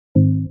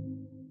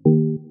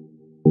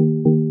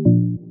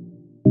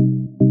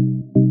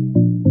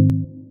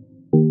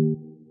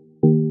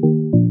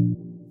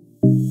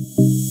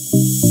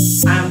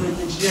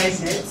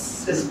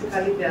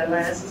the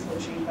Alliances for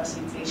Trade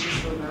Facilitation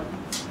Program.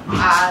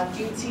 Our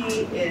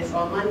duty is,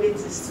 our mandate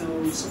is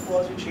to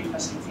support with trade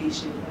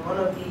facilitation. And one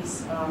of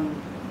these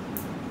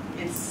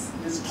is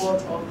the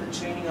support of the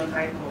training on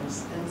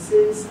Icums. And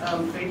since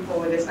Trade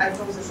Forwarders,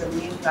 Icums is a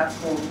main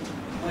platform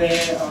where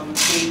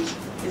trade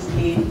is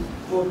made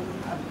both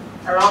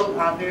around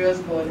our various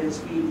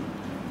borders. We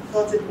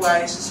thought it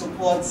wise to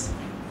support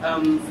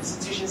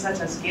institutions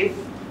such as Giff,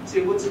 to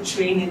be able to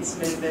train its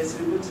members,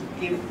 to be able to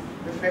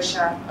give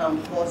refresher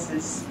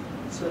courses.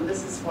 So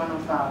this is one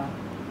of our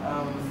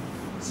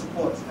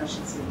support, I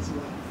should say. So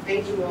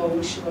thank you all,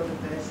 wish you all the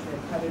best,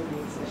 and have a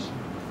great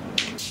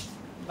session.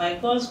 By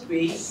God's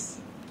grace,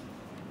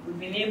 we've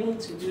been able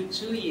to do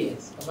 2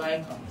 years of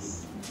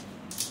Icums.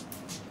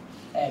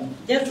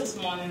 Just this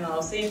morning I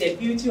was saying the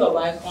beauty of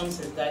Icums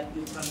is that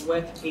you can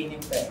work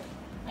anywhere.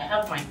 I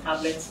have my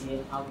tablets here,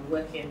 I'll be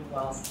working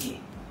whilst here.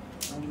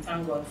 And we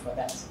thank God for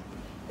that.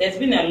 There's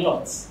been a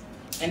lot,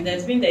 and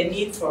there's been the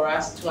need for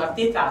us to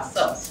update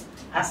ourselves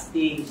as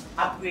they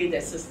upgrade the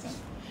system.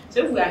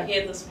 So if we are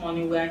here this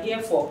morning, we are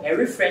here for a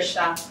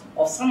refresher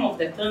of some of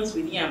the things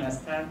we didn't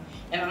understand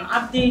and an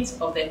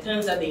update of the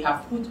things that they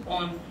have put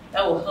on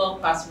that will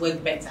help us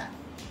work better.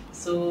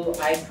 So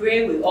I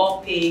pray we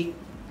all pay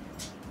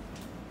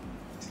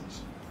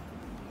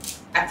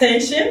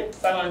attention,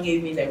 someone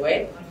gave me the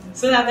word,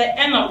 so that at the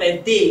end of the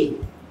day,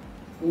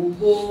 we'll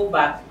go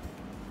back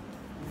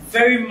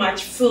very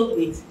much filled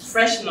with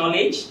fresh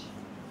knowledge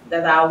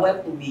that our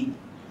work will be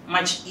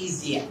much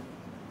easier.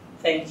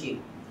 Thank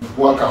you.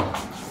 Welcome.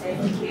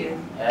 Thank you.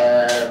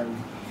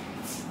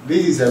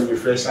 This is a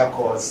refresher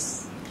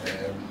course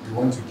we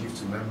want to give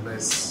to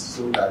members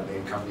so that they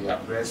can be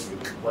abreast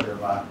with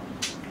whatever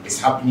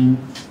is happening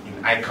in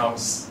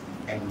Icums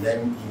and then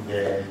in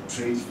the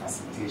trade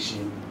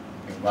facilitation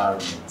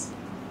environment.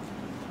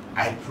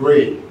 I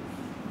pray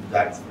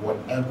that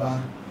whatever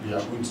we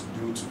are going to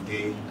do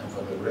today and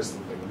for the rest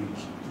of the week,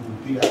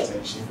 we will pay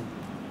attention,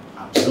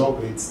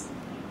 absorb it,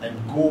 and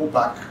go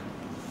back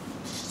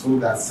so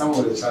that some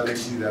of the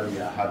challenges that we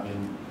are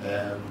having,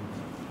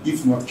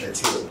 if not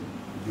curtailed,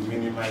 will be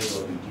minimized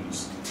or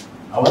reduced.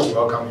 I want to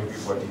welcome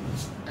everybody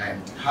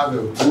and have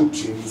a good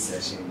training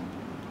session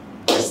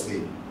this day.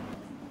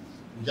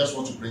 We just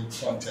want to bring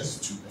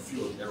context to a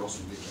few of the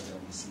errors we make and then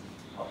we see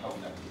how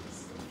we navigate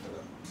this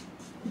further.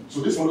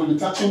 So this one will be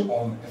touching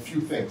on a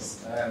few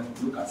things.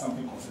 Look at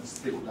something concerning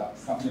stakeholder,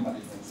 company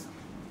management.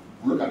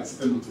 We'll look at the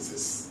system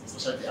notices,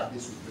 especially the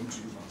updates we bring to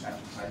you from time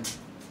to time.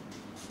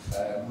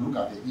 We'll look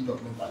at the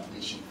e-document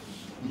validation,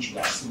 which we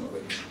have seen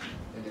already,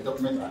 and the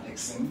document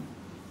annexing.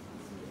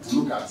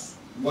 We'll look at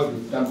what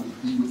we've done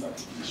with e-waste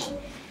application.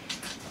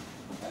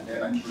 And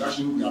then an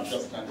introduction we have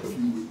just done a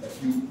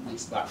few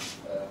weeks back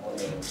on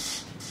the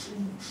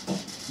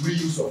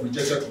reuse of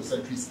rejected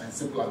consent and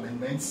simple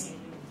amendments.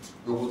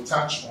 We will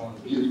touch on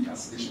the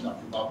cancellation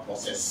approval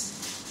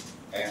process.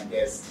 And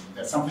there's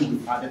something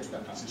we've added to the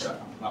cancellation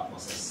approval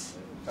process.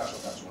 We'll touch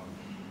on that one.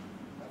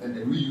 And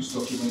then the reuse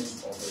document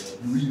of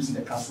reusing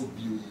the cancelled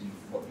BOE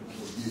for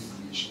BOE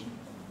creation.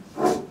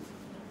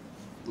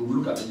 We will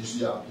look at the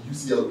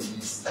UCL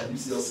release and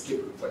UCL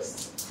skip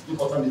request.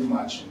 Importantly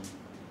matching.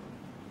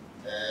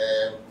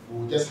 We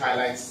will just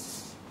highlight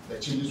the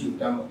changes we've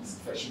done on the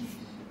disinfection fee,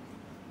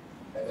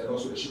 and then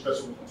also the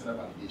shippers home container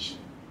validation,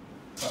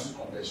 transit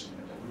conversion,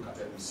 and then we'll look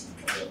at LUC,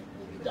 and then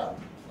we'll be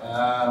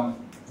done.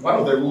 One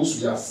of the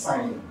rules we are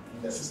assigning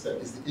in the system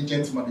is the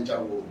agent manager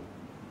role.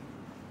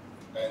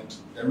 And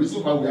the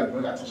reason why we are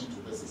drawing attention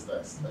to this is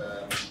that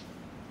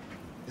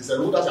it's a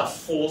role that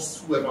has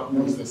forced whoever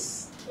owns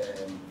this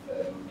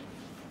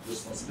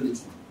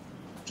responsibility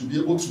to be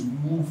able to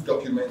move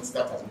documents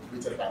that have been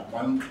created by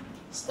one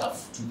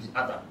staff to the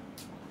other.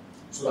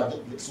 So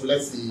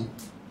let's say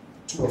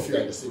two of you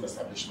are in the same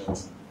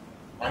establishment.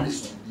 One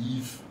is on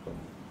leave,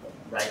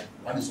 right?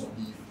 One is on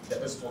leave. The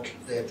person is not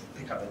there to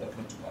pick up the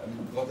document.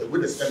 Because the way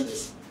the system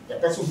is, the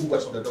person who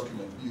works on the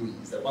document,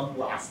 BOE, is the one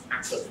who has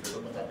access to the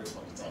document at every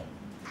point in time.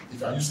 If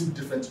you are using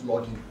different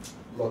logins,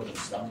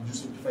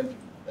 using different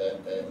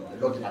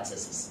login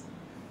accesses,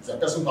 it's the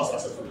person who has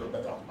access to the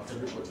document at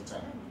every point in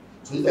time.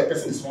 So if the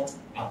person is not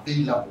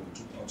available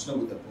to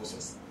continue with the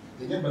process,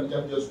 the agent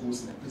manager just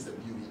goes in and places the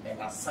BOE and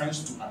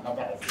assigns to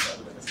another officer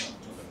so the person can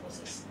continue the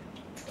process.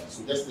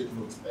 So just take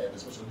note,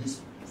 especially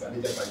this is an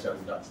agent manager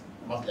with that.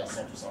 It must be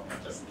assigned to someone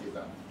just in case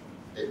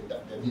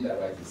that the need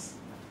arises.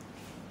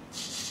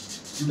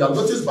 You have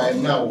noticed by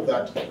now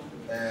that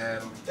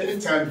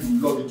anytime you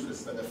log into the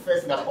system, the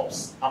first thing that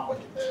pops up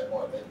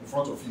in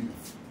front of you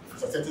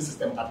is a certain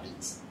system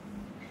update.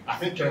 I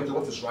think currently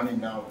what is running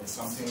now is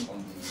something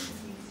on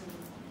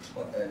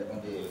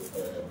the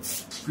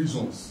free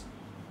zones.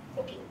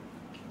 Okay.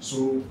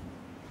 So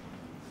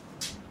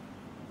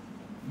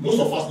most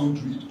of us don't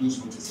read those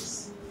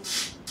notices.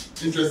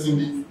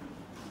 Interestingly,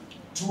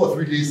 2 or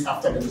 3 days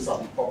after the notice has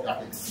been popped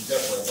up, it's there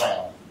for a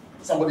while.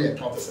 Somebody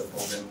encounters a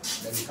problem,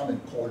 then they come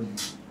and call you,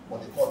 or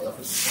they call the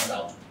office to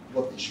find out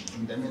what they should do.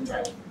 In the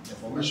meantime,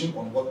 information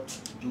on what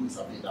to do is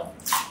available.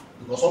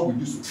 Because all we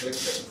do is to collect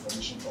the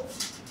information from.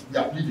 We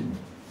are pleading.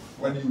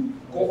 when you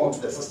go onto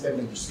the system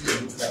and you see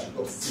a notice that you've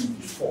not seen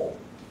before,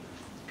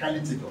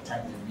 kindly take your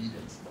time and read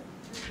it.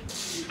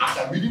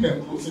 After reading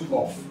and closing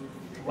off,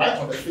 right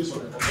on the face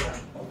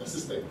of the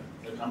system,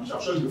 I'm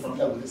sure you're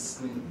familiar with this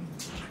screen,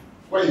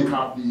 where you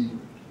have the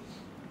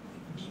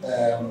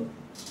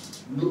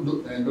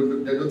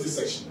notice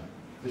section.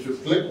 If you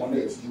click on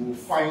it, you will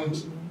find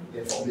the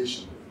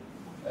information.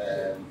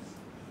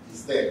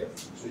 It's there,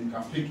 so you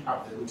can pick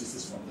up the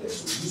notices from there.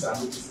 So these are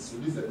notices. So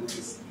these are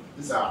notices.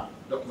 These are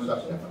documents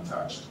that we have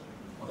attached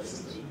on the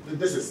system.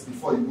 This is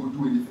before you go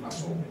do anything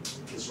at all.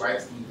 It's right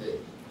in there.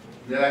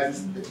 You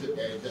realize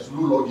there's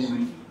no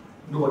login.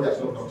 Nobody has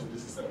logged onto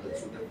this system yet,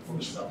 so the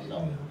information is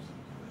available.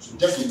 So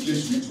just in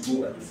case you need to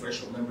go and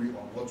refresh your memory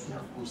on what we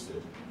have posted,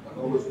 you can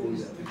always go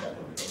here and take that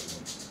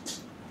document.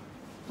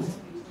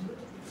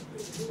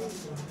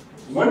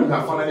 When you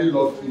have finally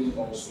logged in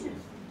also,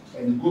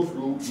 and you go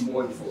through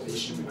more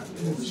information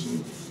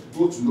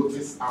go to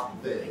notice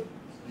up there,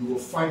 you will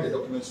find the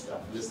documents you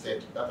have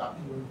listed that have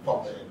been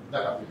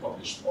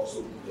published also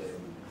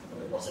in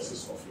the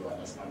processes of your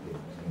understanding.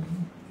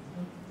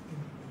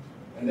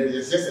 And then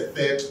there's just a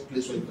third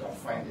place where you can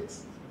find it.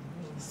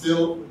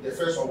 Still, the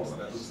first one was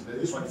under notice,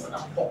 this one is under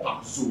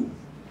pop-up zone.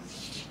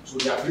 So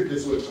there are three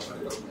places where you can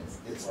find the documents.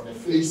 It's on the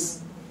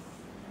face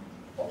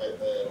of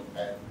the,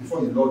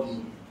 before you log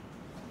in,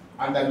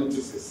 under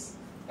notices,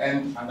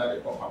 and under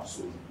the pop-up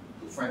zone.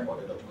 You'll find all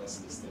the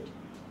documents listed.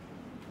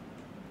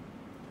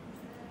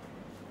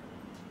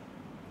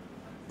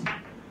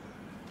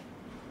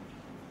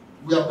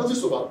 We have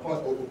noticed over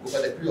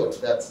the period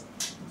that.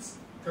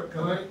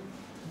 Can I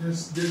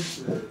just get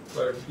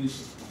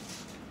clarification?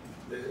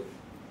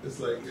 It's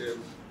like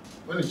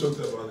when you talked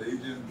about the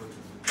agent,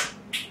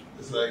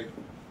 it's like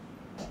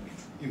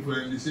if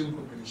we're in the same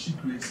company, she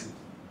creates it.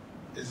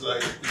 It's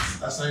like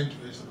it's assigned to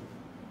her,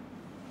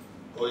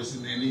 or it's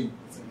in her name.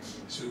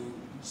 So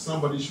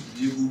somebody should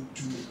be able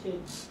to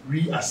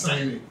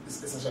reassign it.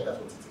 It's essentially that's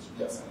what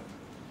it is. Reassign.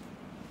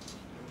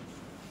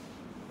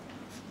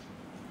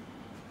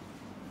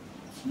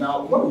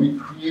 Now, when we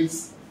create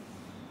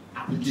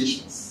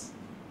applications,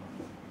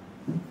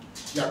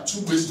 there are two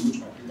ways in which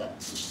we can create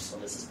applications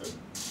on the system.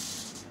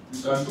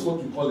 You can do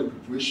what we call a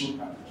preparation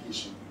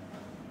application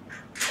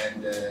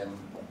and a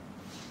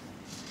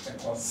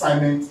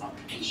consignment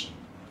application.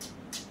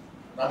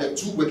 Now, the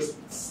two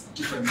works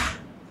differently.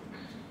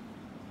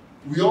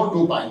 We all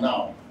know by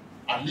now,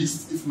 at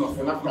least if not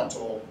for nothing at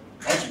all,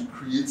 how to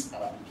create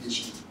an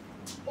application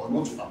or you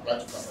want to apply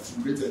to customers,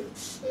 you create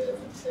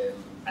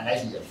an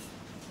IDF.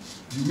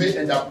 You may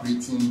end up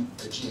creating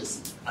a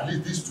GSC. At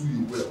least these two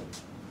you will.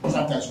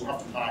 Sometimes you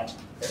have to add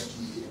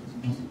FDA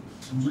and EPA.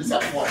 So these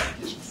are 4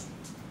 applications.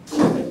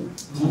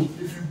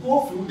 If you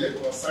go through the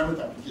consignment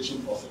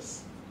application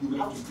process, you will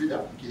have to create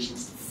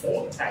applications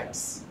 4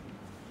 times.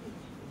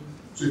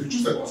 So if you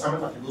choose a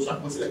consignment application, so I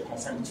consider a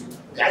consignment.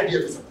 The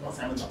IDF is a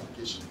consignment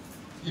application.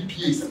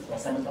 EPA is a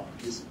consignment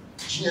application.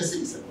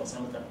 GSA is a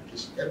consignment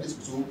application.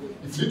 So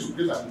if you need to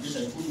create an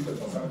application, you go through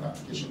the consignment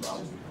application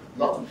route.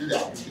 You have to create the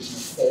application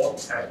 4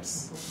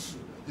 times.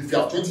 If you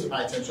have 20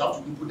 items, you have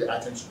to input the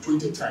items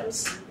 20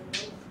 times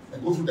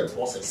and go through the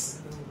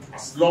process.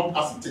 As long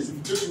as it takes. If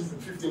it takes you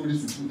 15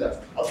 minutes to do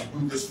that, you have to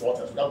do this 4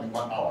 times, that will be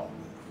 1 hour.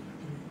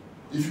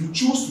 If you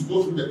choose to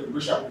go through the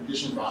preparation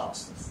application route,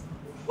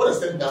 what a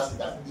step does is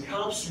that it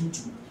helps you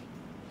to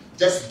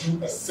just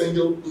do a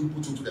single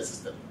input into the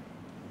system.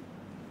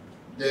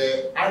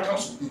 The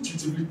Icums will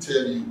intuitively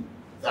tell you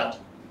that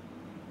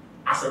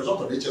as a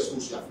result of the HS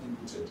codes you have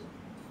inputted,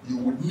 you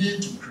would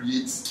need to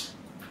create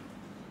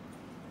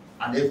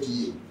an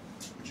FDA,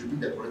 which will be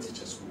the correct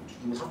HS code.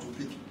 You will have to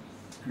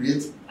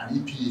create an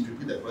EPA, if you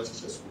pick the correct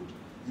HS code.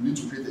 You need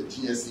to create a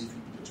GSA if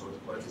you pick the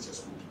correct HS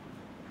code.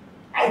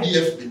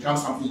 IDF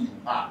becomes something you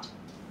add,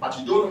 but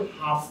you don't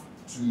have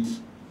to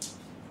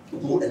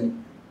go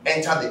and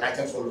enter the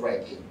items all over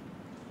again.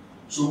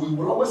 So we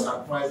will always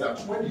advise that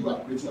when you are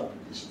creating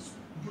applications,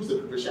 use the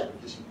preparation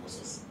application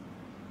process.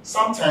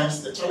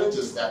 Sometimes the challenge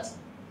is that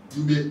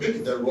you may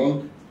pick the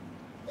wrong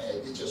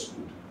HS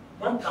code.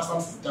 When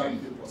customs is done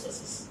with the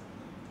processes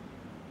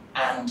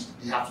and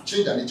they have to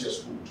change an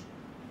HS code,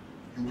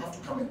 you have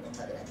to come and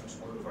enter the items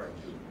all over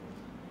again.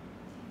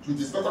 So it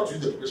is better to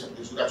use the preparation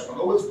application so that you can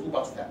always go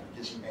back to the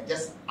application and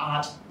just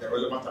add the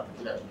relevant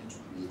application that you need to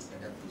create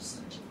and then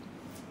proceed.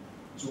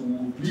 So we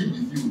will plead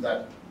with you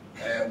that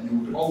you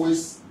would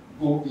always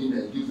go in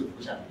and use the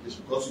preparation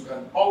application because you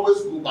can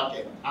always go back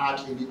and add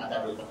any other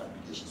relevant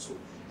application. So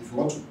if you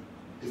want to,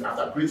 if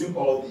after creating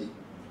all the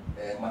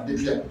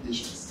mandatory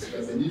applications,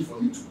 there's a need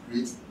for you to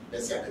create,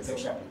 let's say, an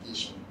exemption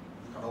application,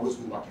 you can always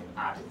go back and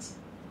add it.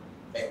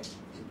 And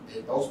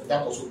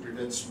that also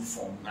prevents you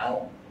from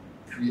now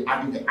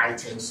adding the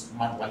items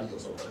manually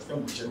yourself. By the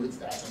time we generate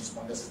the items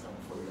on the system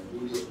for you, and you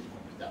only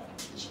complete that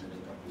application and then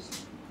you can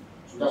proceed.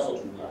 So that's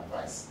what we will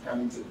advise.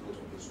 Can you take note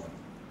of this one?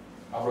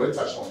 I've already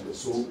touched on this.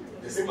 So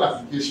the single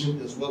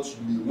application is what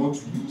you may want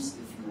to use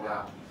if you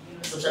are,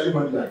 especially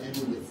when you are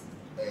dealing with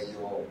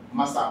your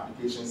master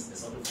applications,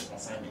 especially for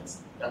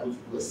consignments. They are going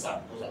to do a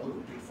SAT because they are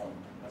going to pick from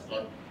a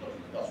particular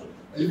document. That's what.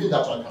 Even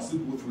that one can still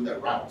go through the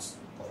route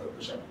of a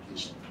pressure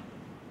application.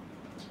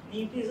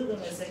 Please hold on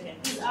a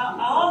second. Please, are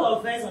all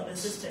of us on the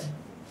system?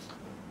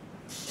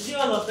 Is it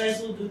all of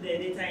us who do the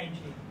data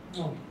entry?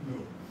 No.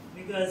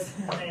 Because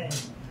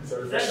it's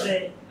a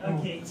refresher.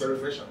 Okay. It's a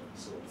refresher.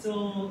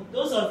 So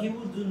those of you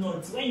who do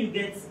notes, when you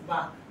get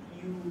back,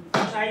 you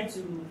try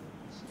to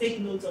take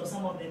note of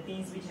some of the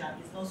things which are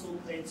it's not so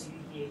clear to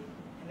you here.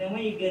 And then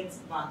when you get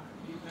back,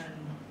 you can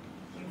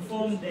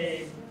inform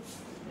the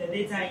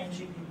data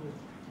entry people.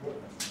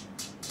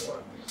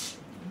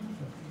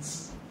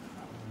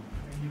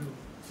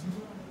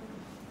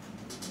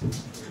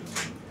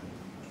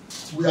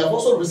 We have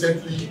also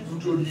recently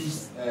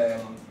introduced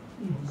an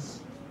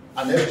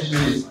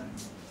FDA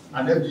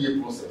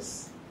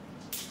process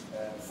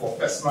for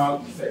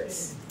personal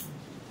effects.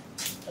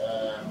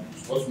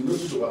 Because we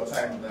noticed over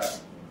time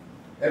that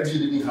FDA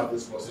didn't have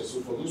this process,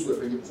 so for those who are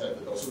bringing personal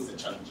effects, also it's a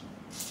challenge.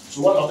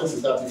 So what happens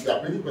is that if you are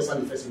bringing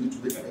personal effects, you need to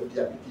make an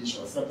FDA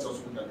application, or sometimes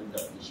also make an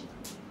FDA application.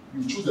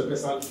 You choose the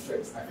personal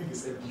effects, I think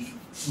it's FDA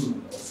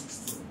 15 or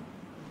 16.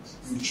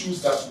 You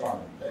choose that one,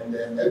 and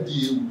then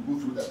FDA will go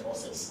through the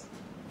process.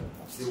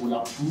 They will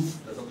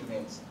approve the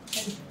document.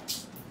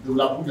 They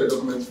will approve the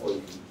document for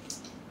you,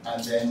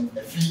 and then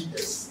a fee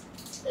is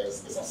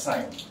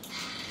assigned.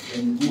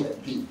 Then you go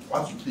and pay.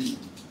 Once you pay,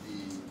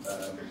 the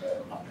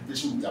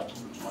application will be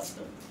approved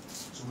automatically.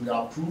 So we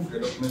approve the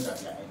document that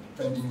they are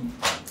pending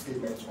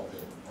payment of the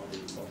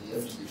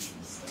FDA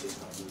fees.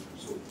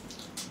 So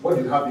what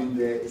you have in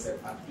there is an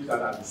application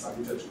that has been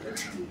submitted to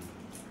FDA.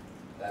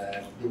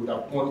 They would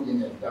have gone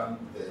in and done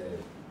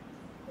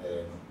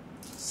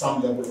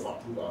some level of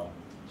approval.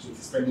 So it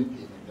is pending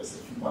payment. There's a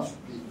fee. Once you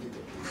pay, make the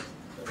payment,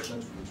 the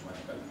document will be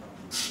automatically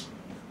approved.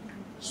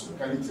 So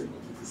can you take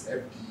note? It is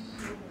FD,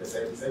 there's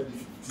FD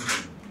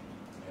 15,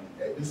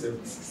 and this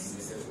FD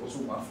 16, there's also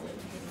one for FD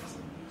 15. So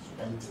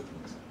can you take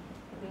note?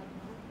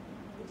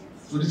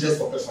 So this is just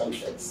for personal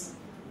effects.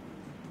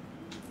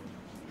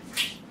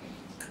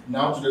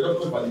 Now to the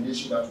document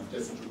validation that we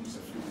just introduced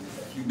a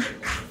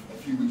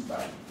few weeks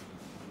back.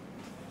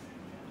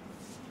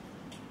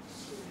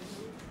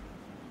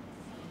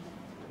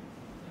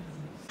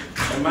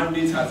 A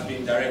mandate has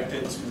been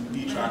directed to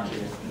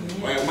e-tracking,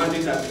 or a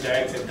mandate has been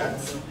directed that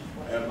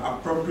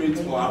appropriate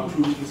or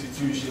approved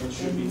institutions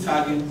should be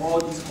tagging all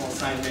these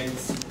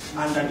consignments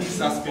under these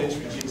suspense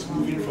regimes,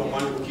 moving from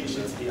one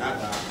location to the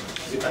other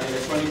with an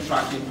electronic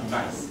tracking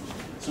device,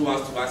 so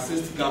as to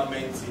assist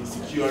government in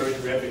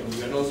securing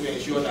revenue and also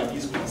ensure that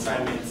these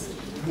consignments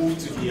move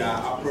to their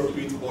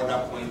appropriate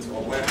border points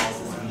or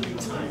warehouses in due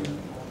time.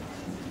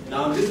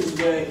 Now, this is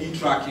where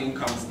e-tracking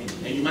comes in,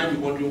 and you might be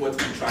wondering what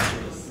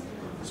e-tracking is.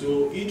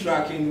 So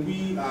e-tracking,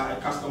 we are a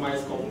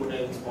customized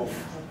component of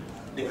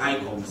the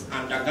Icums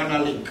under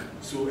Ghana Link.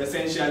 So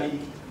essentially,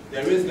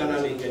 there is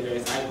Ghana Link and there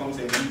is Icums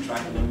and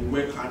e-tracking, and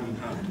we work hand in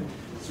hand.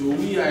 So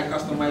we are a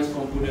customized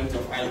component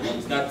of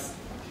Icums that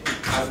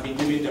has been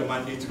given the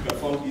mandate to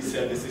perform these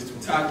services, to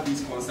tag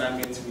these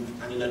consignments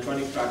with an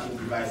electronic tracking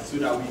device so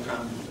that we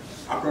can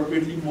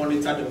appropriately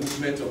monitor the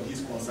movement of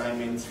these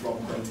consignments from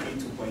point A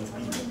to point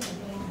B.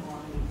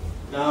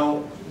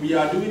 Now, we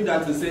are doing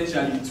that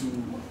essentially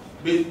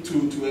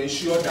to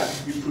ensure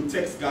that we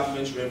protect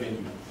government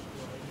revenue.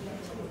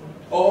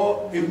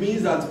 Or it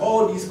means that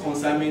all these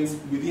consignments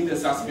within the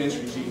suspense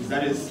regimes,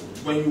 that is,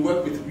 when you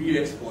work with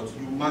re-export,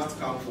 you must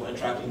come for a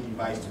tracking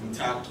device to be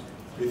tagged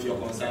with your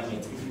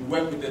consignment. If you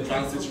work with the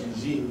transit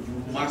regime,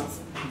 you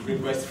must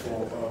request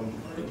for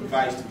a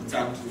device to be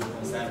tagged to your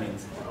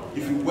consignment.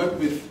 If you work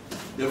with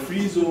the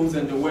free zones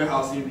and the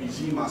warehousing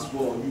regime as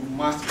well, you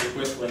must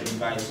request for a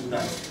device so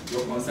that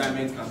your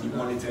consignment can be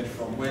monitored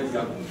from where they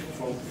are,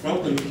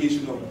 from the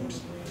location of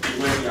goods to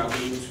where they are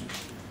going to.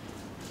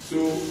 So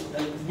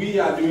we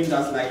are doing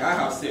that, like I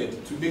have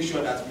said, to make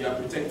sure that we are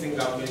protecting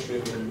government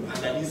revenue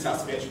under these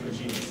suspense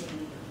regimes,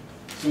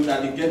 so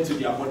that they get to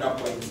their border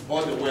points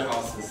or the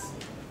warehouses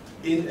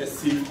in a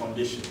safe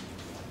condition.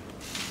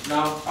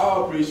 Now,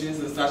 our operations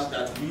is such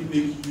that we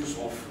make use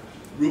of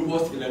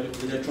robust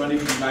electronic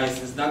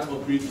devices that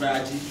operate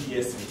via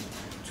GPS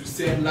to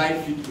send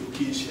live feed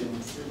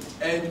locations,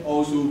 and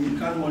also we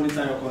can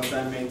monitor your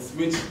consignments,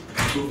 which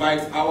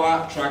provides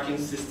our tracking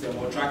system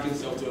or tracking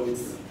software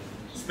with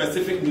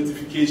specific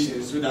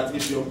notifications so that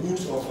if your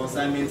goods or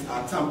consignments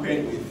are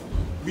tampered with,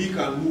 we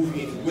can move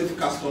in with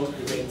customs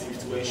preventive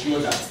to ensure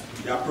that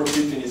the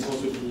appropriate thing is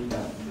also being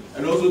done,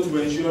 and also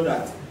to ensure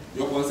that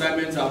your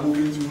consignments are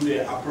moving through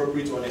the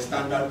appropriate or the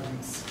standard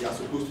routes they are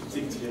supposed to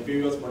take to the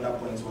various border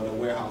points or the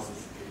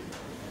warehouses.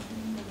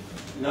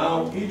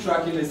 Now,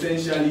 e-tracking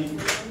essentially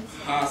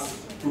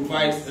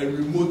provides a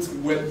remote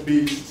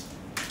web-based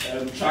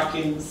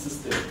tracking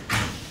system,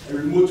 a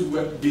remote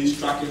web-based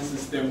tracking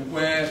system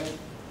where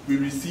we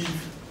receive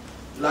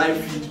live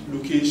feed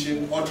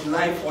location or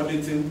live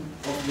auditing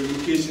of the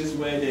locations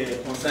where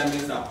the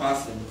consignments are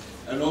passing,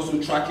 and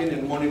also tracking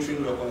and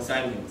monitoring your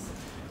consignments.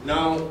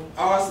 Now,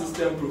 our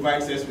system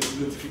provides us with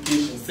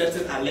notifications,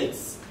 certain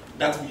alerts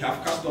that we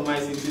have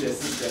customized into the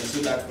system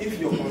so that if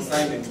your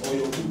consignment or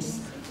your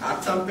goods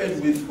are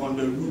tampered with on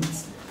the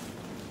route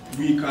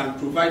we can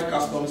provide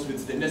customs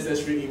with the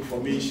necessary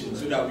information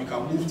so that we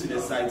can move to the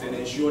site and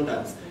ensure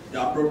that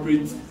the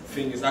appropriate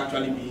thing is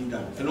actually being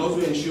done. And also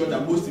ensure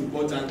that, most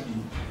importantly,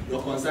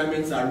 your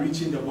consignments are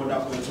reaching the border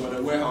points or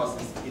the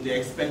warehouses in the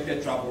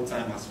expected travel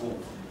time as well.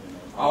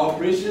 Our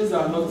operations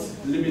are not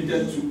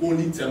limited to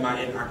only Tema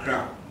and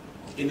Accra.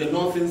 In the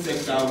northern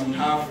sector, we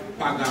have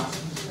Paga,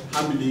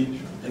 Hamile,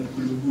 and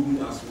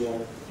Kuluguru as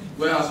well.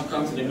 Whereas you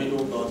come to the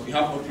middle belt, we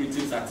have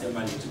operatives at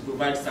Temali to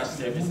provide such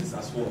services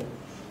as well.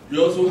 We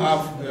also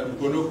have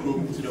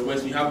Gonochrome to the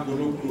west, we have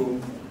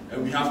Gonochrome,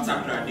 and we have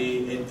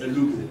Takrade and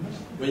Elugu.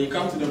 When you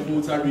come to the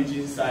Volta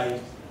region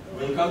side,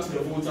 we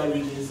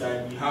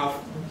have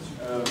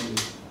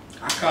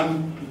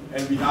Akan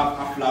and we have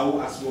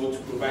Aflao as well to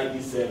provide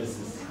these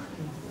services.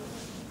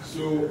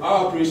 So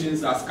our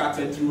operations are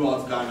scattered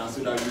throughout Ghana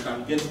so that you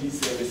can get these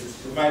services,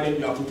 provided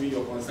you are moving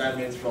your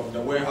consignments from the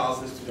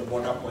warehouses to the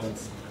border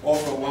points, or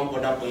from one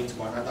border point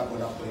to another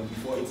border point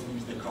before it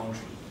leaves the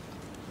country.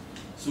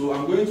 So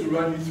I'm going to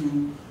run you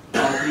through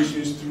our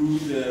operations through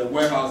the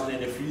warehousing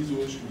and the free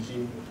zones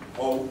regime,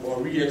 or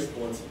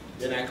re-export.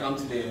 Then I come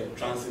to the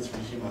transit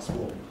regime as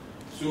well.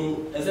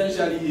 So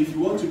essentially, if you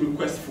want to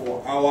request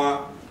for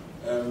our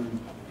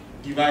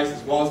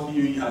devices whilst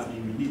BOE has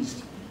been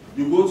released,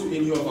 you go to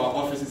any of our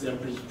offices and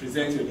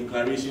present your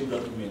declaration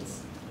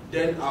documents.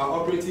 Then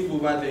our operative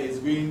over there is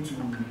going to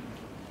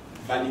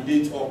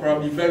validate or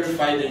probably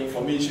verify the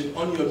information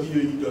on your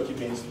BOE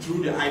documents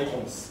through the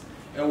Icums.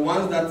 And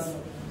once that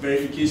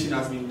verification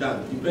has been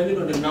done, depending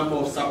on the number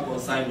of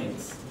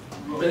sub-consignments,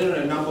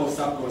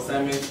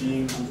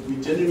 being, we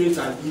generate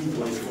an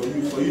invoice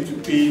for you to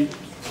pay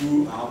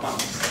through our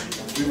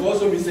banks. We've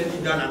also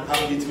recently done an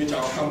update, which I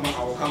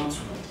will come to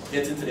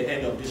getting to the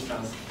end of this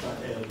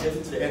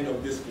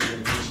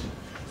presentation.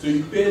 So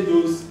you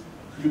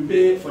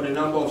pay for the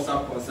number of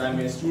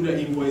sub-consignments through the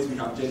invoice we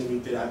have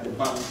generated at the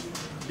bank.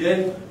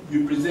 Then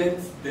you present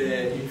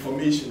the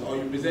information, or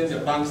you present the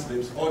bank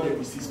slips or the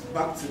receipts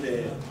back to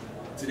the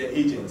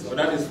agents, or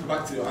that is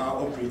back to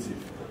our operative.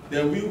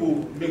 Then we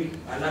will make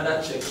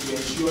another check to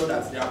ensure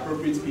that the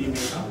appropriate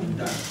payments have been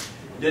done.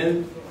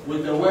 Then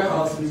with the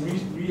warehouse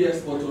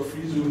re-export or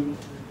free zone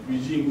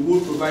regime, we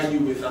will provide you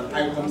with an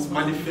Icums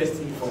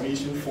manifest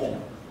information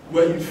form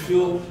where you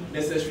fill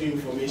necessary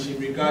information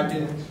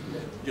regarding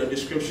your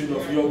description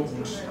of your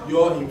goods,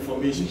 your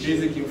information,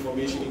 basic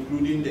information,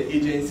 including the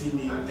agency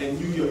name,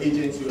 and your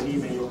agency, your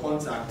name and your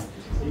contact,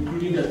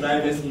 including the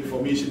driver's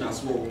information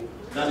as well.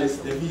 That is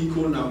the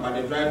vehicle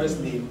number, the driver's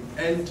name,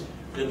 and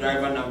the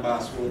driver number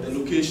as well, the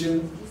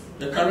location,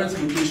 the current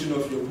location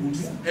of your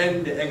goods,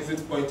 and the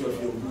exit point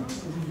of your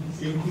goods,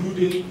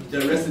 including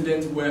the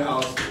resident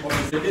warehouse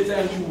office. The data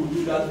entry will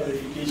do that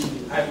verification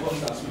in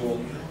Icums as well,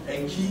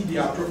 and key the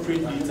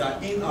appropriate data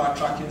in our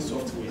tracking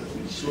software.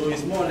 So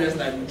it's more or less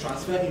like we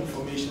transfer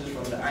information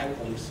from the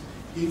Icums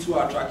into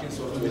our tracking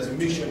software to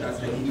make sure that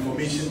the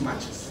information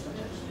matches.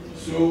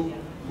 So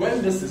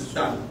when this is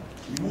done,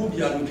 you will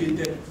be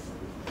allocated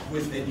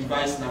with a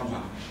device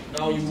number.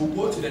 Now you will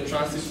go to the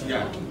transit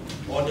yard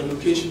or the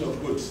location of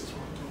goods.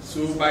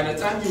 So by the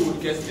time you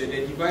would get there,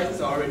 the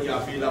devices are already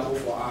available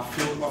for our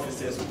field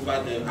officers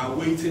over there and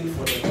waiting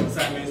for the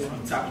consignments to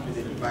be tagged with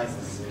the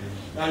devices.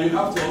 Now you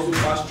have to also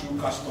pass through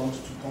customs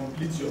to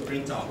complete your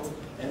printout,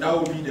 and that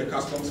will be the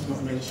customs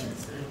movement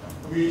sheet.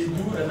 We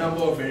do a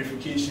number of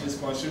verifications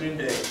considering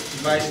the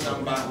device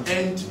number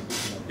and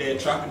the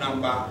track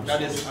number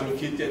that is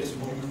allocated to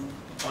you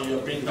on your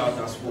printout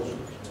as well,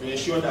 to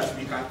ensure that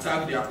we can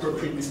tag the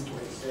appropriate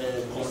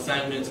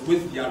consignment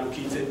with the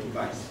allocated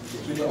device.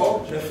 So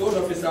the field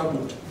officer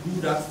would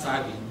do that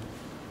tagging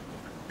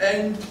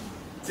and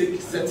take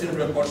certain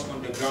records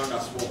on the ground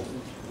as well.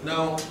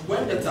 Now,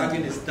 when the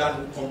tagging is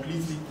done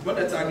completely,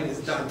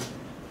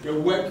 the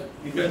work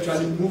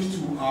eventually moves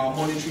to our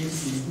monitoring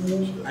team,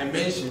 who I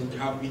mentioned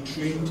have been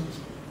trained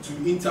to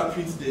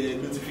interpret the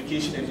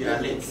notification and the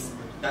alerts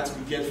that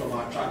we get from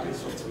our tracking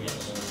software.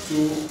 So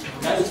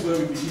that is where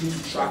we begin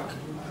to track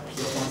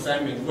the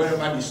consignment,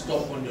 wherever they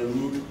stop on the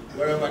road,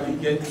 wherever they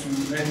get to.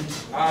 And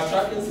our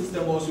tracking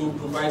system also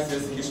provides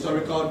us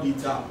historical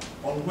data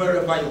on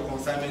wherever your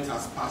consignment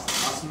has passed,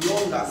 as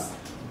long as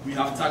we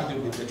have tagged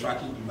it with the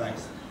tracking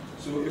device.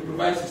 So it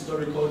provides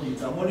historical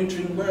data,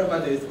 monitoring wherever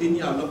there is any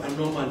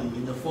anomaly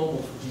in the form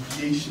of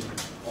deviation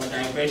or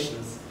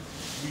diversions.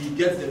 We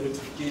get the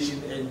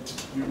notification and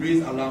we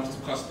raise alarms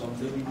to customs,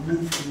 and we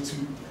move into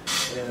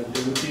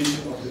the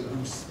location of the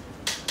goods.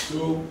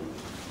 So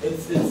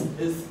it's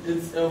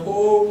a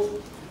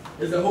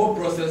whole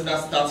process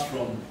that starts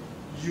from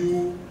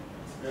you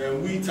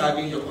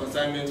tagging your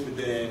consignment with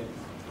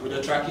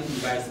the tracking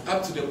device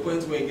up to the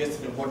point where it gets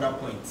to the border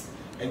point.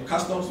 And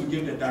customs will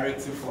give the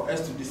directive for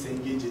us to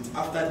disengage it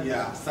after they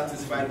are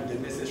satisfied with the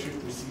necessary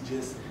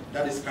procedures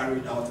that is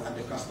carried out at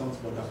the customs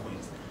border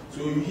point.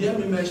 So you hear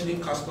me mentioning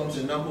customs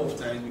a number of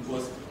times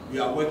because we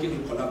are working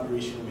in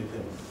collaboration with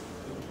them.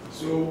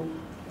 So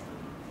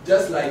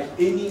just like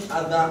any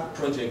other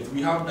project,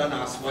 we have done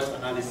our SWOT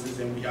analysis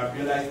and we have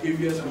realized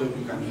areas where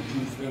we can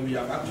improve, and we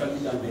have actually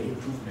done the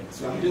improvement.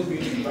 So I'm just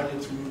going to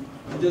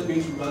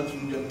run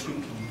through them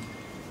quickly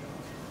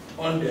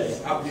on the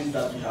updates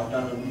that we have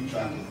done on new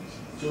tracking.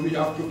 So we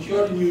have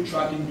procured new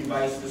tracking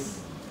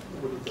devices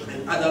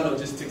and other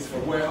logistics for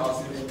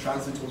warehousing and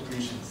transit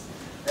operations.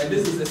 And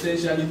this is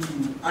essentially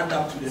to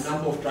adapt to the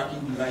number of tracking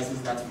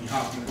devices that we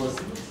have, because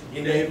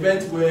in the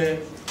event where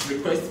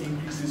request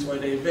increases or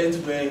in the event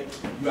where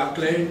you are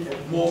clearing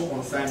more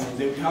consignments,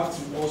 then we have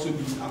to also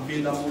be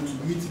available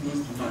to meet those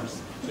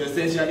demands. So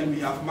essentially we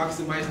have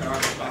maximized our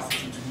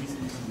capacity to meet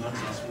these demands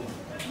as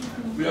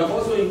well. We have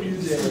also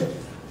increased the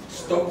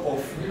stock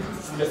of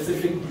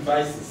specific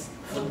devices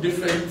for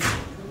different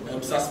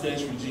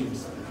suspense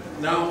regimes.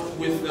 Now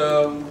with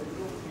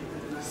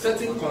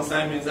certain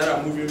consignments that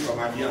are moving from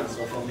Aviance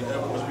or from the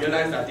airports,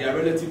 realize that they are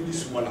relatively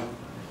smaller.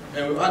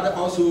 And we add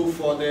also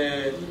for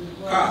the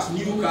cars,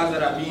 new cars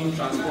that are being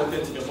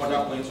transported to the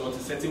border points or to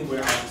certain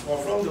warehouses, or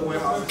from the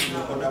warehouses to the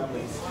border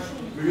points.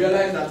 We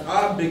realize that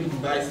our big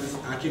devices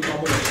are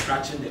capable of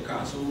scratching the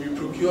car. So we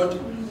procured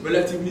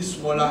relatively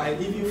smaller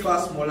and even far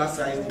smaller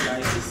size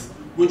devices,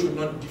 which will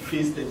not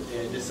deface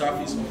the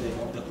surface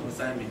of the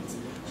consignment.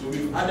 So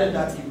we've added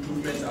that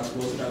improvement as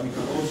well, so that we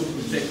can also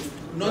protect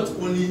not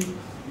only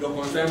your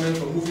consignment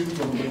from moving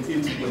from point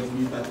A to point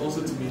B, but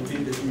also to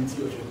maintain the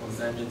beauty of your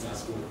consignment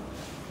as well.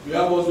 We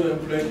have also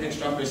employed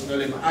extra personnel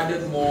and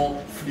added more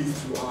fleet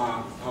to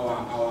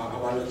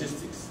our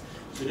logistics.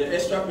 So the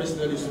extra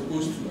personnel is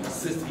supposed to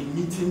assist in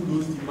meeting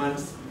those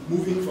demands,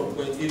 moving from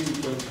point A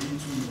to point B,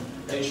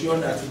 to ensure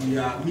that we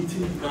are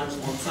meeting demands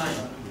on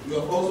time. We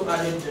have also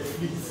added the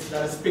fleets,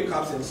 that is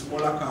pickups and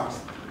smaller cars,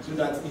 so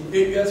that in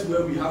areas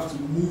where we have to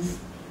move,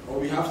 or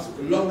we have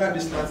to, longer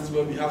distances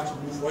where we have to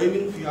move, or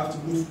even if we have to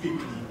move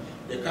quickly,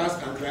 the cars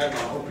can drive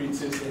our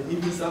operatives and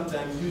even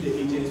sometimes do the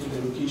agents to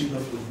the location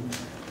of the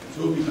goods,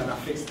 so we can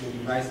affix the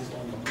devices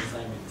on the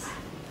consignments.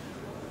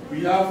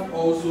 We have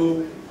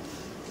also,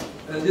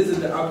 and this is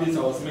the updates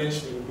I was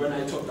mentioning when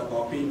I talked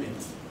about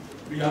payment.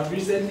 We have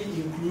recently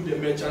included the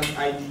merchant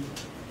ID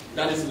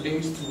that is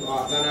linked to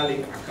our Ghana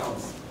Link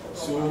accounts.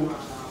 So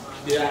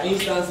there are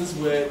instances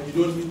where you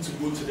don't need to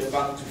go to the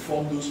bank to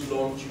form those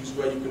long queues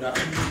where you could have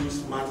used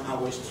those man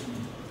hours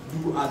to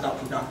do other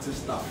productive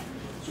stuff.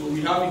 So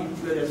we have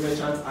included a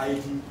merchant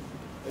ID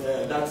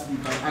that you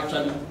can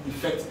actually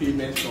effect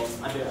payments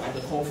from at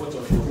the comfort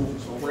of your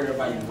homes or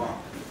wherever you are.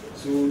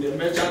 So the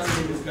merchant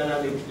name is Ghana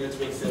Link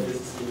Network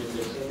Services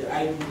Limited, and the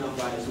ID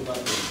number is over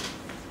there.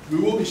 We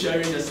will be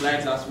sharing the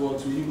slides as well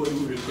to anybody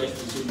who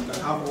requests it, so you can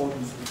have all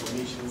these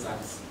information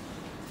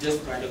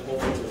just by the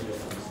comfort of your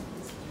phones.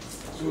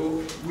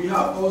 So we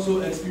have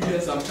also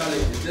experienced some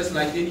challenges, just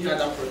like any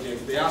other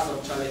project. There are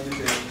some challenges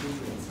and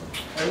improvements.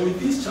 And with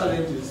these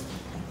challenges,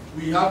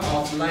 we have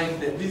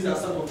outlined that these are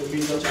some of the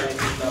major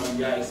challenges that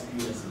we are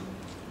experiencing.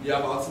 We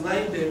have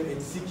outlined them in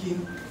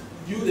seeking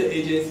the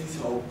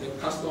agency's help, the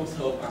customs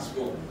help as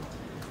well.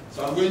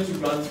 So I'm going to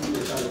run through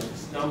the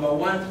challenges. Number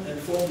one and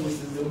foremost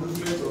is the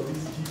movement of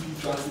these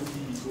GP transit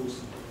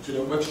vehicles to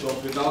the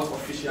workshop without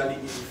officially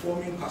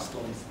informing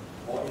customs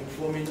or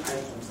informing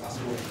Icums as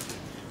well.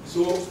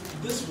 So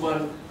this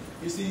one,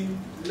 you see,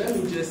 let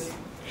me just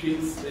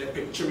create a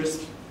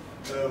picturesque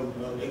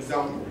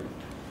example.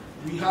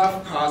 We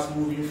have cars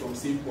moving from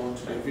Safeborn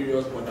to the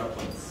various border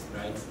points,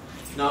 right?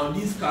 Now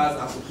these cars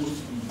are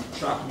supposed to be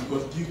tracked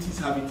because duties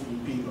haven't been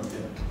paid on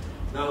them.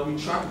 Now we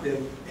track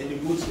them and they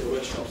go to the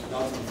workshops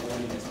without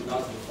informing us,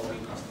 without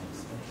informing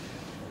customers.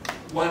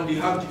 One, they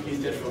have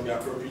deviated from the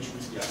appropriate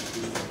routes they are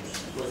supposed to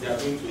use because they are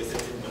going to a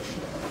certain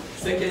workshop.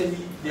 Secondly,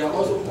 they are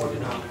also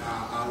holding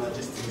our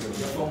logistics in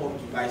the form of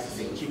devices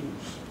and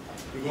cables.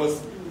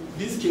 Because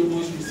these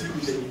cables you see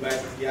with the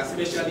devices, they are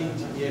specially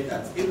engineered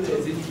that if there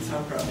is any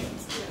temperament,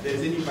 there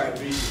is any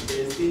vibration,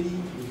 there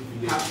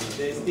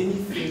is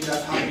anything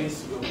that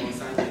happens to your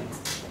consignment,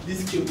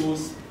 these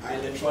cables are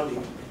electronic.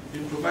 They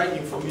provide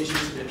information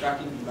to the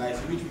tracking device,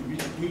 which we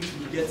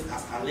get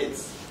as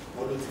alerts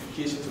or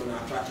notifications on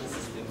our tracking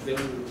system. Then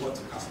we report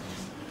to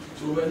customers.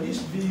 So when these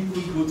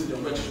vehicles go to the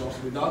workshops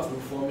without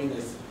informing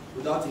us,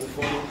 without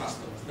informing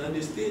customers, then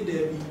they stay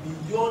there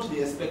beyond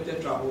the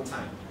expected travel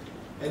time.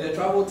 And the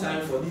travel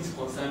time for these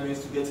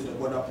consignments to get to the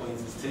border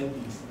points is 10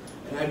 days.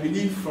 And I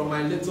believe from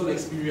my little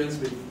experience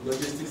with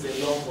logistics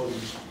and long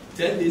haulage,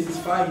 10 days is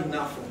far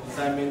enough for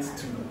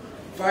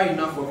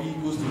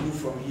vehicles to move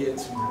from here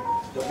to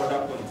the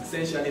border point.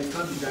 Essentially, it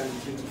can't be done in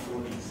 3 to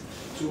 4 days.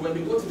 So when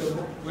they go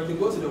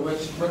to the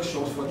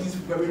workshops for these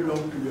very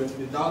long periods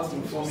without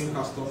informing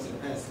customers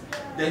and us,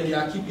 then they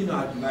are keeping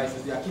our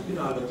devices, they are keeping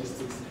our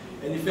logistics,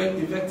 and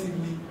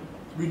effectively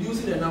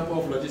reducing the number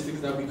of logistics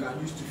that we can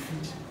use to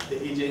feed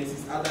the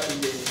agencies, other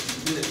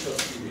agencies within a short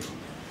period.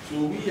 So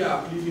we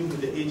are pleading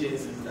with the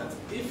agencies that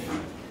if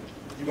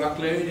you are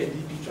clearing a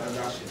DP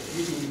transaction,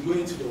 which will be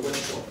going to the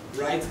workshop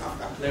right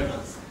after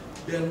clearance,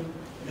 then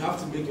you have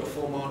to make a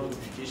formal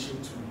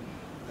notification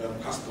to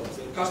customs.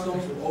 And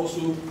customs will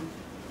also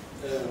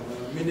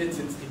minute it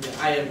in the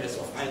IMS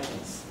of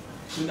Icums.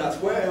 so that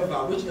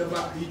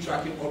whichever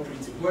e-tracking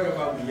operative,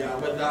 wherever we are,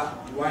 whether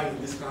you are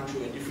in this country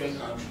or a different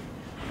country,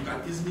 you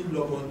can easily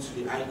log on to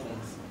the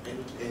icons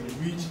and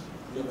read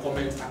the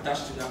comments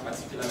attached to that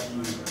particular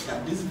video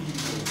that this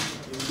vehicle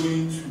is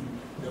going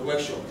to the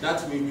workshop.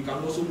 That way we can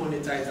also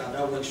monetize at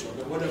that workshop,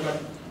 and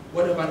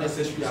whatever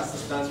necessary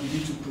assistance we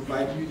need to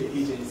provide you, the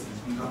agencies,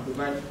 we can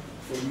provide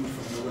for you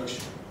from the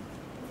workshop.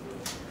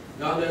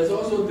 Now there's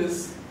also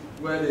this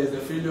where there's the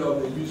failure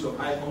of the use of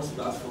Icums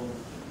platform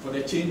for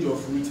the change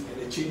of route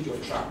and the change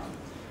of track.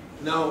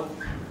 Now,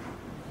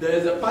 there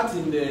is a part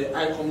in the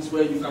Icums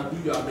where you can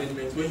do your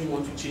amendments when you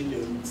want to change the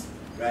route,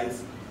 right?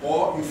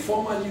 Or you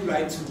formally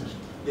write to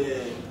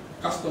the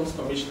Customs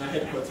Commissioner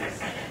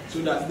headquarters so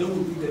that they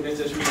will do the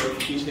necessary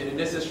verification and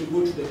go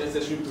through the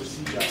necessary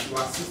procedure to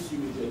assist you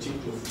with your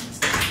change of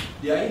route.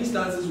 There are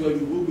instances where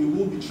we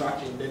will be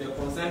tracking, then a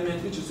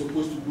consignment which is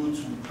supposed to go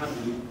to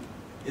handling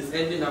is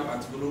ending up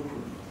at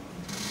Monochrome,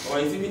 or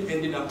it's even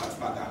ending up at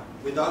Paga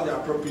without the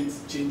appropriate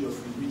change of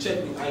route. We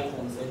check with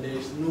Icums and there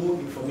is no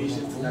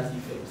information to that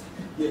effect.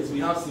 Yes, we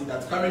have seen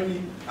that.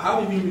 Currently,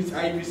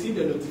 I received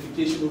a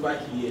notification over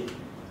here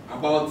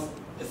about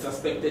a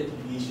suspected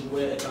deviation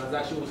where a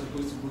transaction was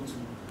supposed to go to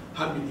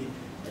Hamili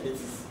and it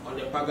is on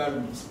the Paga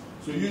route.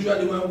 So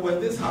usually when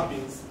this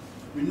happens,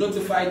 we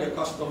notify the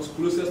customs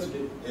closest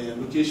to the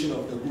location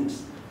of the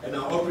goods, and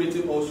our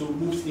operative also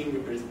moves in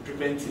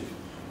preventive.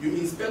 You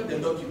inspect the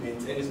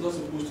document and it's not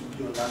supposed to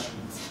be on that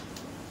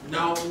route.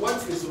 Now,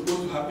 what is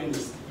supposed to happen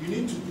is you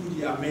need to do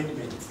the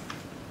amendment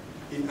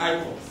in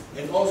Icums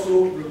and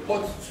also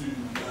report to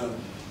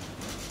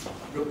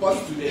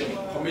the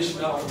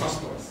Commissioner of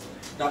Customs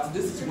that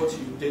this is what you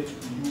intend to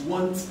do. You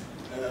want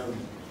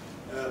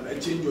a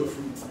change of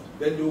route.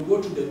 Then you'll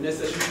go through the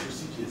necessary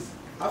procedures.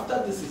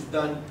 After this is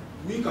done,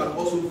 we can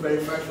also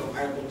verify from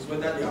Icums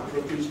whether the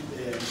appropriate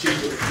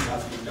change of route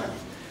has been done.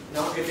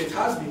 Now, if it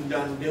has been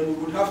done, then we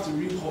would have to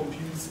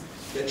recompute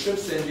the trip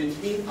sending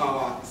in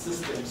our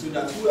system so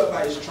that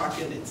whoever is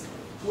tracking it,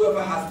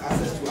 whoever has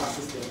access to our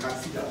system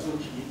can see that,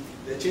 okay,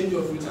 the change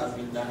of route has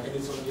been done and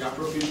it's on the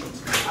appropriate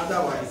route.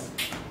 Otherwise,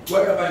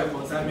 wherever your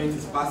consignment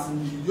is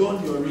passing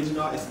beyond your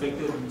original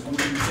expected route, we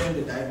will send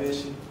the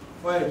diversion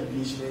or a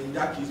deviation, and in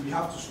that case, we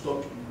have to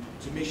stop you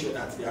to make sure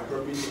that the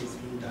appropriate thing is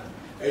being done.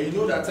 And you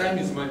know that time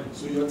is money,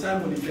 so your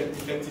time will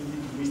effectively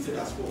be wasted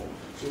as well.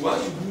 So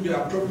once you do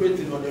the appropriate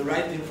thing or the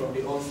right thing from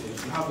the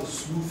onset, you have a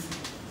smooth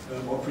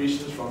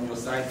operations from your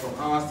side, from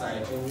our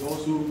side, and we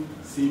also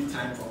save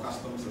time for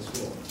customs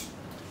as well.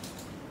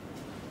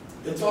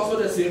 It's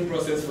also the same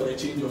process for the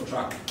change of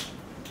track.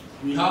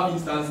 We have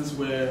instances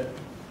where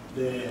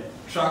the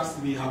tracks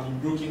may have been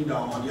broken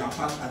down or they are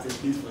parked at a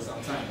place for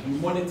some time. We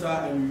monitor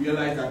and we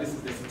realize that this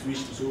is the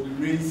situation, so we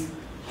raise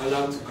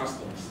alarm to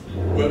customs.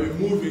 When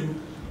we move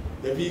in,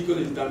 the vehicle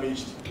is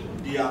damaged,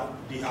 they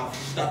have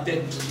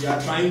started,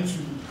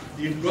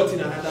 they've brought in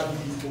another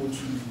vehicle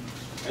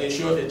to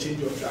ensure the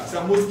change of tracks.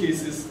 In most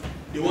cases,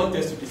 they want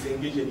us to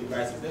disengage the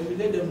devices. Then we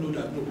let them know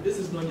that no, this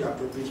is not the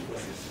appropriate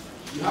process.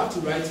 You have to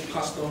write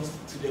customs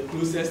to the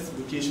closest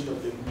location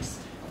of the goods.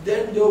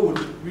 Then they will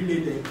relay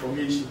the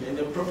information and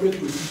the appropriate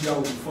procedure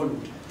will be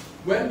followed.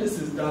 When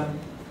this is done,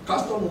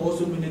 customs will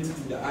also minute it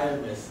in the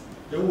IMS.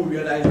 Then we'll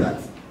realize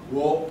that,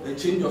 well, the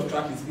change of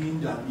track is being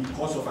done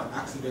because of an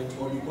accident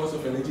or because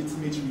of a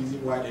legitimate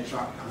reason why the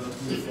track cannot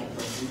move from point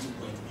A to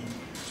point B.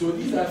 So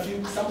these are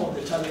some of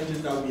the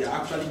challenges that we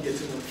are actually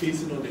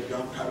facing on the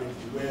ground currently,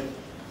 where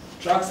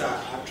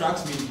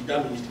tracks may be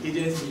damaged,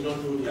 agents may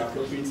not know the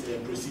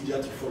appropriate procedure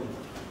to follow.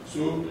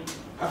 So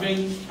I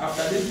think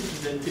after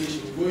this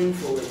presentation, going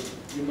forward,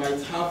 you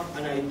might have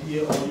an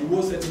idea, or you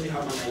will certainly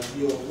have an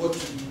idea of what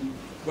to do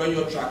when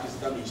your track is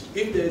damaged.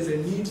 If there is a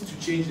need to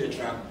change the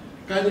track,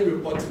 kindly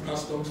report to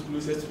customs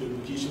closest to the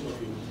location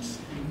of your goods.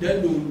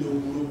 Then they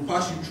will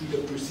pass you through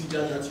the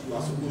procedure that you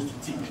are supposed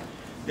to take.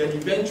 Then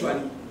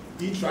eventually,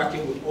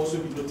 e-tracking will also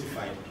be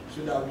notified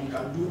so that we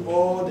can do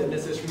all the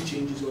necessary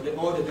changes or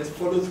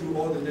follow through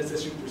all the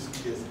necessary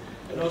procedures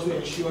and also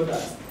ensure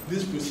that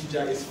this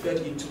procedure is fed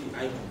into the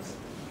Icums.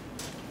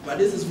 But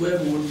this is where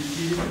we will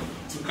be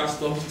to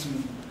customs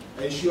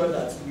to ensure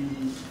that we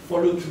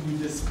follow through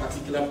this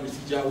particular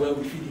procedure where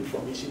we feed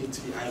information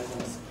into the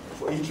Icums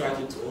for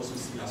e-tracking to also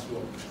see as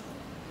well.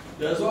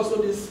 There's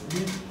also this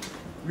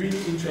really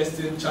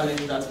interesting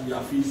challenge that we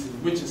are facing,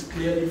 which is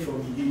clearly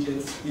from the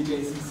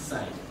agency's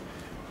side.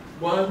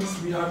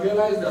 Once we have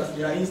realized that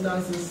there are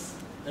instances,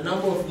 a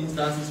number of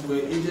instances where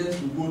agents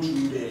will go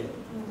through the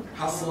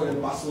hassle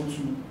and bustle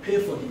to pay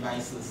for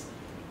devices,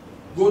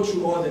 go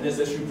through all the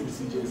necessary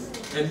procedures,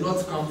 and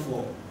not come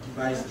for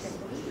devices.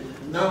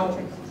 Now,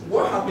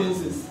 what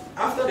happens is,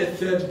 after the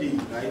third day,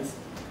 right,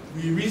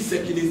 we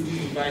recirculate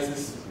these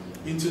devices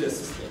into the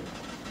system.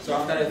 So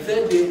after the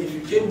third day, if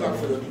you came back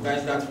for your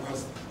device that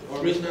was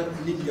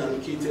originally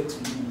allocated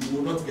to you, you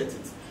will not get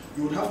it.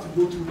 You will have to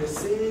go through the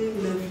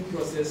same lengthy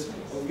process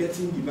of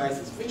getting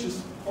devices, which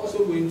is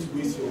also going to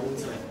waste your own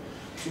time.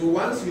 So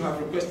once you have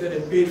requested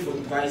and paid for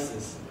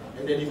devices,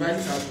 and the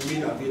devices have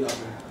been made available,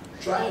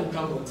 try and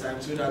come on time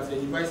so that the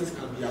devices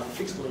can be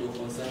affixed on your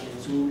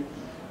consignment. So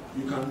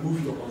you can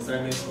move your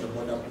consignment to the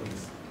border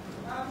points.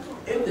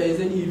 If there is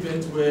any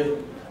event where,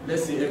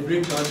 let's say, a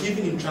breakdown,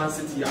 even in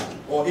transit yard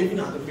or even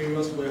at the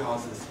various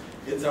warehouses,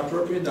 it's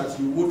appropriate that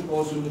you would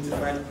also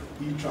notify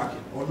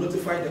e-tracking or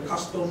notify the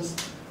customs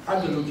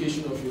at the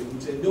location of your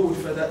goods, and they would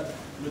further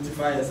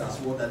notify us as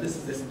well that this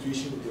is the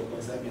situation with your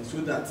consignment, so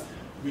that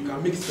we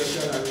can make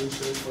special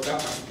arrangements for that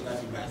particular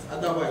device.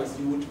 Otherwise,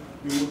 we would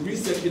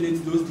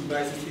recirculate those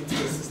devices into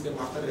the system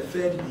after the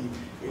third day,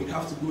 and you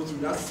have to go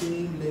through that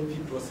same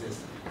lengthy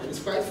process. And it's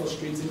quite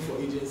frustrating for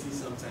agencies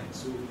sometimes.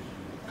 So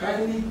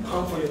kindly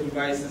come for your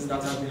devices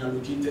that have been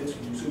allocated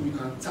to you so we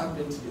can tap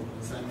them to your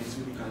consignment so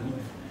we can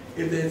leave.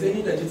 If there is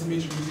any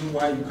legitimate reason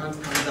why you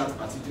can't count that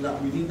particular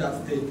within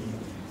that third day,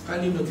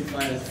 kindly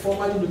notify us,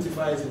 formally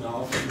notify us in our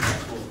office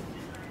as well.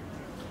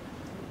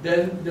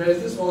 Then there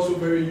is this also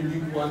very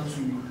unique one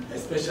to,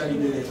 especially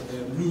the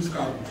loose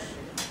cargoes.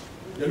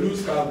 The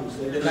loose cargoes,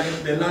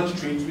 the land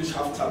trains which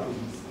have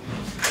tarpaulins.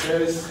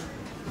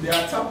 There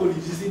are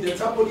tarpaulins. You see, the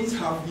tarpaulins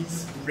have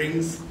these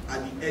rings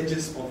at the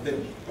edges of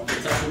them, of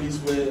the tarpaulins,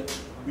 where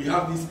we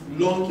have these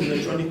long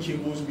electronic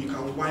cables we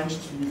can wind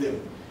through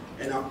them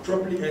and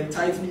properly and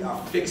tightly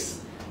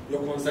affix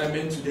your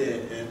consignment to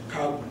the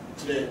cargo,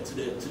 to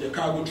the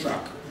cargo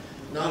track.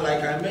 Now,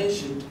 like I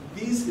mentioned,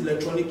 these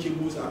electronic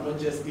cables are not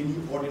just any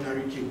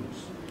ordinary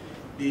cables.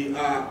 They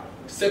are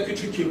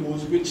circuitry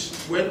cables which,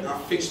 when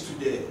affixed to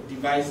the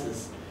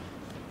devices,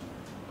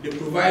 they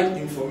provide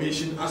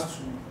information as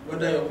to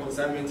whether your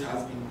consignment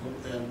has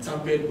been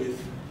tampered with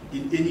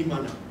in any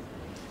manner.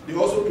 They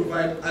also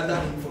provide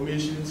other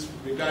information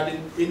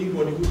regarding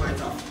anybody who might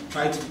have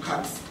tried to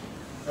cut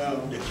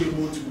the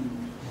cable to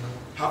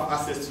have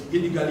access to,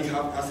 illegally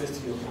have access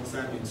to your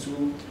consignment. So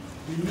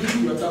we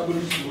need your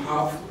tarpaulins to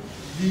have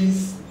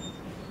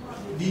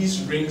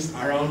these rings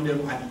around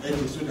them at the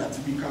edges so that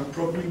we can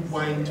properly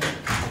wind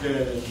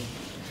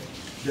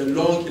the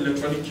long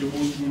electronic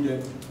cables through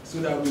them so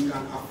that we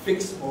can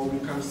affix or we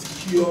can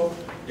secure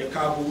the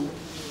cargo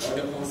or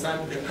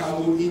the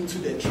cargo into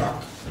the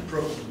truck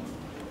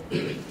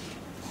properly.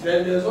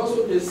 Then there's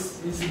also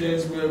this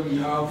incident where we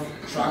have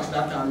trucks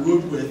that are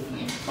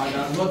roadworthy but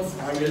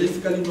are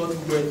realistically not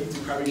worthy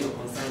to carry your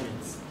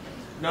consignments.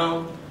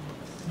 Now,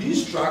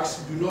 these trucks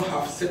do not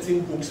have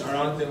certain hooks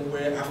around them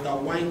where after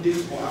winding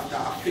or after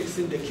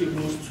affixing the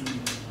cables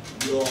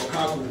to your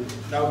cargo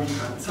that we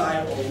can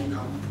tie or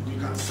we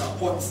can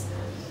support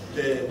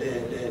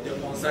the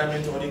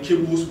consignment or the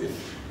cables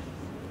with.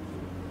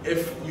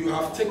 If you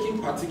have taken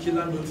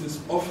particular notice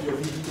of your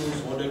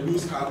vehicles or the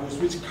loose cargoes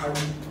which carry,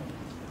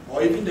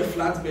 or even the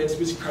flatbeds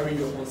which carry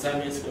your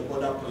consignments to the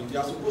border point, they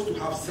are supposed to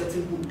have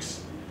certain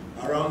hooks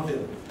around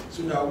them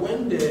so that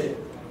when the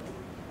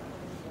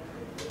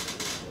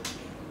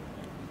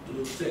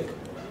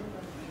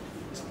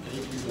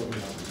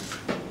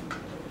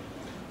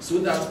so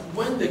that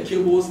when the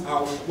cables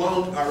are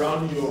wound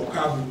around your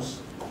cargoes,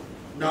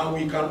 now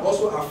we can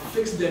also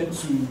affix them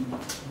to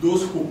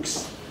those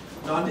hooks.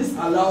 Now this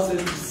allows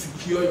us to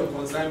secure your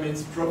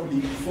consignments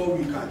properly before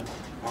we can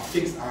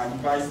affix our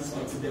devices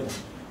onto them.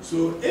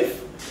 So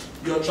if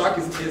your truck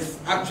is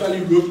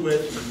actually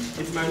roadworthy,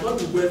 it might not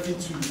be worthy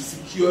to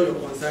secure your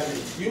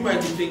consignment. You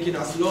might be thinking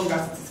as long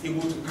as it is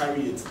able to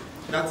carry it,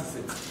 that is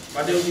it.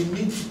 But then we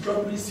need to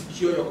properly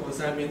secure your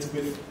consignment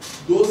with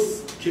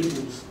those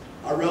cables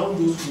around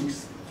those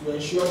hooks to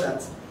ensure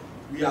that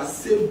we are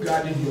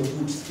safeguarding your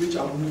goods which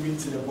are moving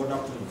to the border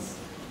points.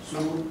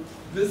 So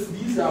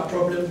these are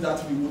problems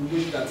that we would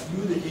wish that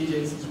you, the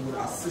agencies, would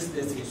assist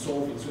us in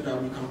solving so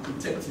that we can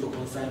protect your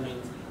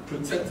consignment,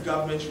 protect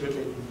government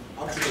revenue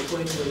up to the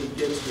point where we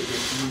get to the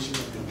destination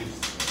of the goods.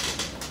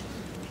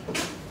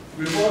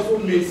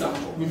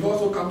 We've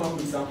also come up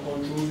with some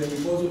controls, and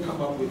we've also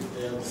come up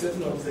with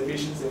certain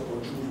observations and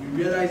controls.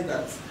 We realize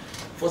that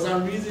for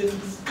some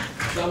reasons,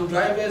 some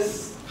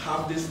drivers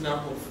have this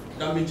knack of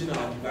damaging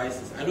our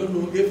devices. I don't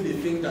know if they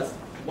think that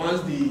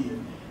once they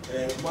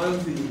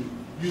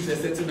use a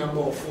certain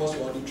number of force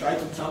or they try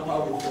to tamper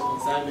with the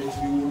consignment,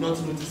 we will not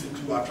notice it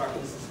through our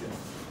tracking system.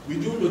 We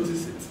do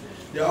notice it.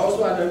 There are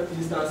also other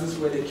instances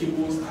where the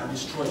cables are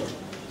destroyed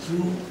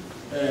through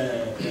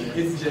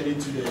its journey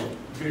to the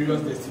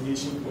various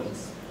destination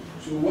points.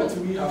 So what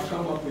we have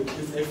come up with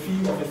is a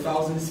fee of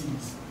 1,000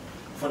 cedis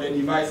for the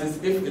devices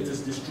if it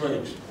is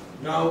destroyed.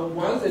 Now,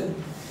 once the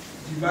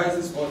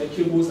devices or the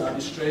cables are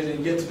destroyed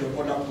and get to the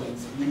border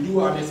points, we do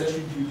our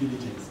necessary due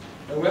diligence.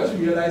 And once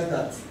we realize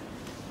that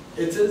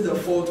it is the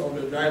fault of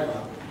the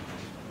driver,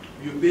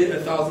 you pay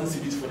 1,000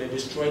 cedis for the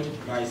destroyed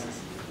devices,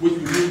 which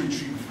we will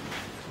retrieve.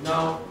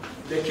 Now,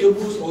 the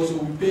cables also,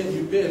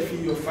 you pay a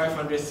fee of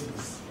 500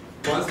 cedis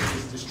once it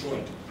is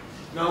destroyed.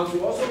 Now,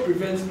 to also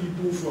prevent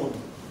people from,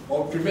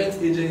 or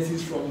prevent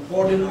agencies from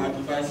holding our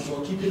devices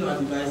or keeping our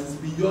devices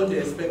beyond the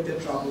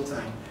expected travel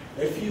time,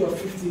 a fee of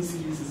 15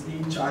 cedis is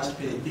being charged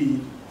per day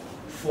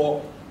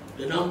for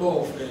the number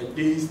of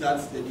days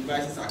that the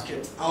devices are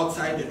kept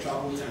outside the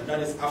travel time.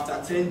 That is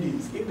after 10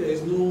 days. If there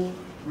is no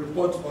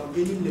report on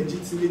any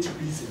legitimate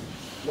reason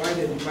why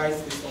the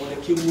device is or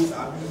the cables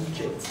are being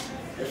kept,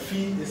 a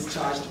fee is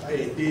charged per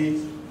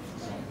day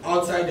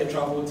outside the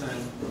travel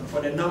time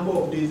for the number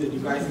of days the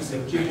devices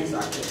and cables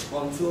are kept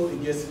until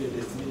it gets to the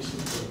destination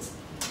point.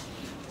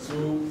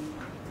 So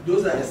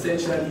those are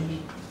essentially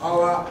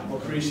our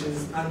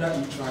operations under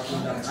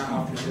e-tracking that I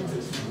have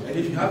presented to you. And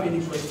if you have any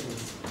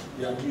questions,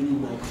 they are really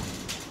welcome.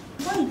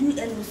 When you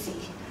do LOC,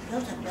 you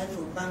have to apply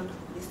for bank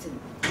listing.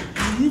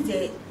 You use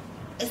the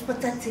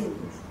exporter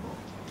team.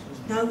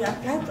 Now you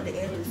apply for the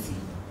LOC.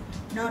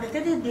 Now the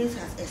 30 days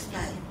has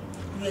expired.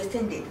 You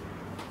extended.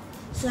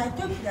 So I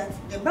thought that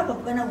the Bank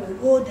of Ghana will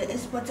hold the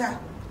exporter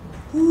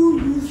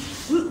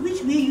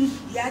which we use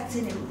their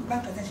thing in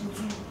bank transaction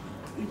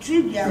to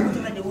retrieve their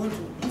whatever they want to.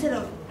 Instead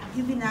of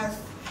giving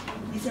us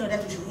this or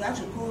that, we have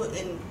to go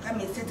and come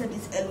and settle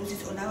these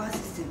LOCs on our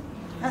system.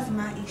 That's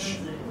my issue.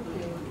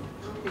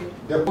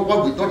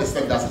 What we don't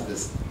expect that is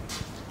this.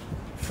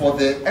 For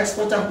the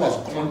exporter who has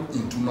gone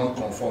into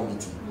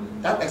non-conformity,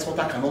 that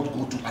exporter cannot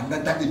go to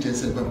another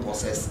agency and go and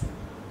process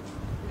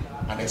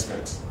an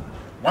export.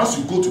 Once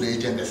you go to the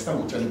agent, the system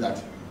will tell you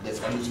that there's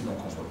value to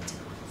non-conformity.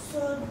 So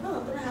no,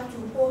 we're going to have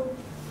to hold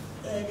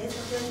the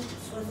exporter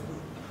responsible.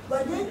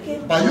 But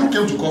you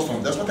came to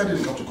customs. The exporter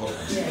didn't come to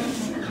customs.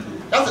 Yeah.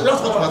 That's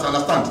what you must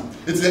understand.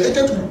 It's the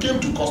agent who came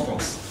to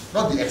customs,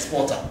 not the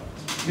exporter.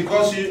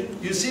 Because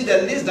you see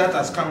the list that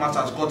has come out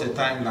has got a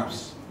time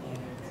lapse.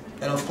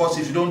 And of course,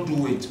 if you don't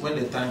do it, when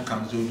the time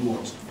comes, they'll do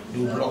what?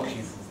 They'll block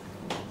you.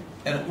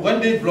 And when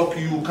they block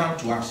you, you come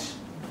to us.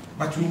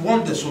 But we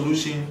want the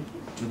solution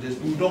to this.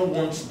 We don't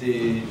want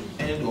the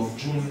end of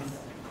June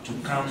to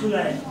come,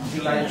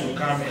 July to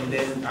come, and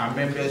then our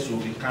members will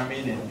be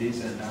coming and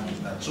this and that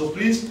and that. So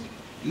please,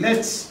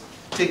 let's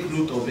take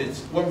note of it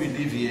when we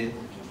leave here.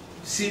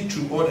 See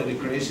through all the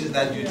declarations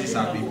that duties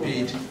have been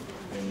paid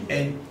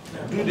and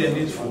do the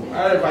needful.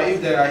 However,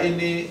 if there are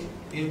any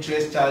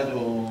interest charge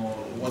or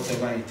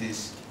whatever it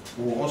is,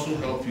 we will also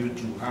help you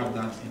to have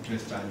that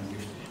interest charge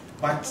waived.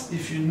 But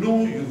if you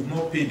know you've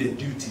not paid the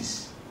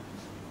duties,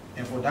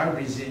 and for that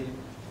reason,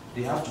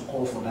 they have to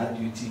call for that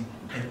duty,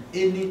 and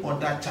any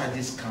other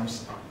charges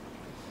comes up,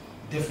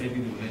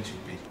 definitely they will let you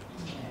pay.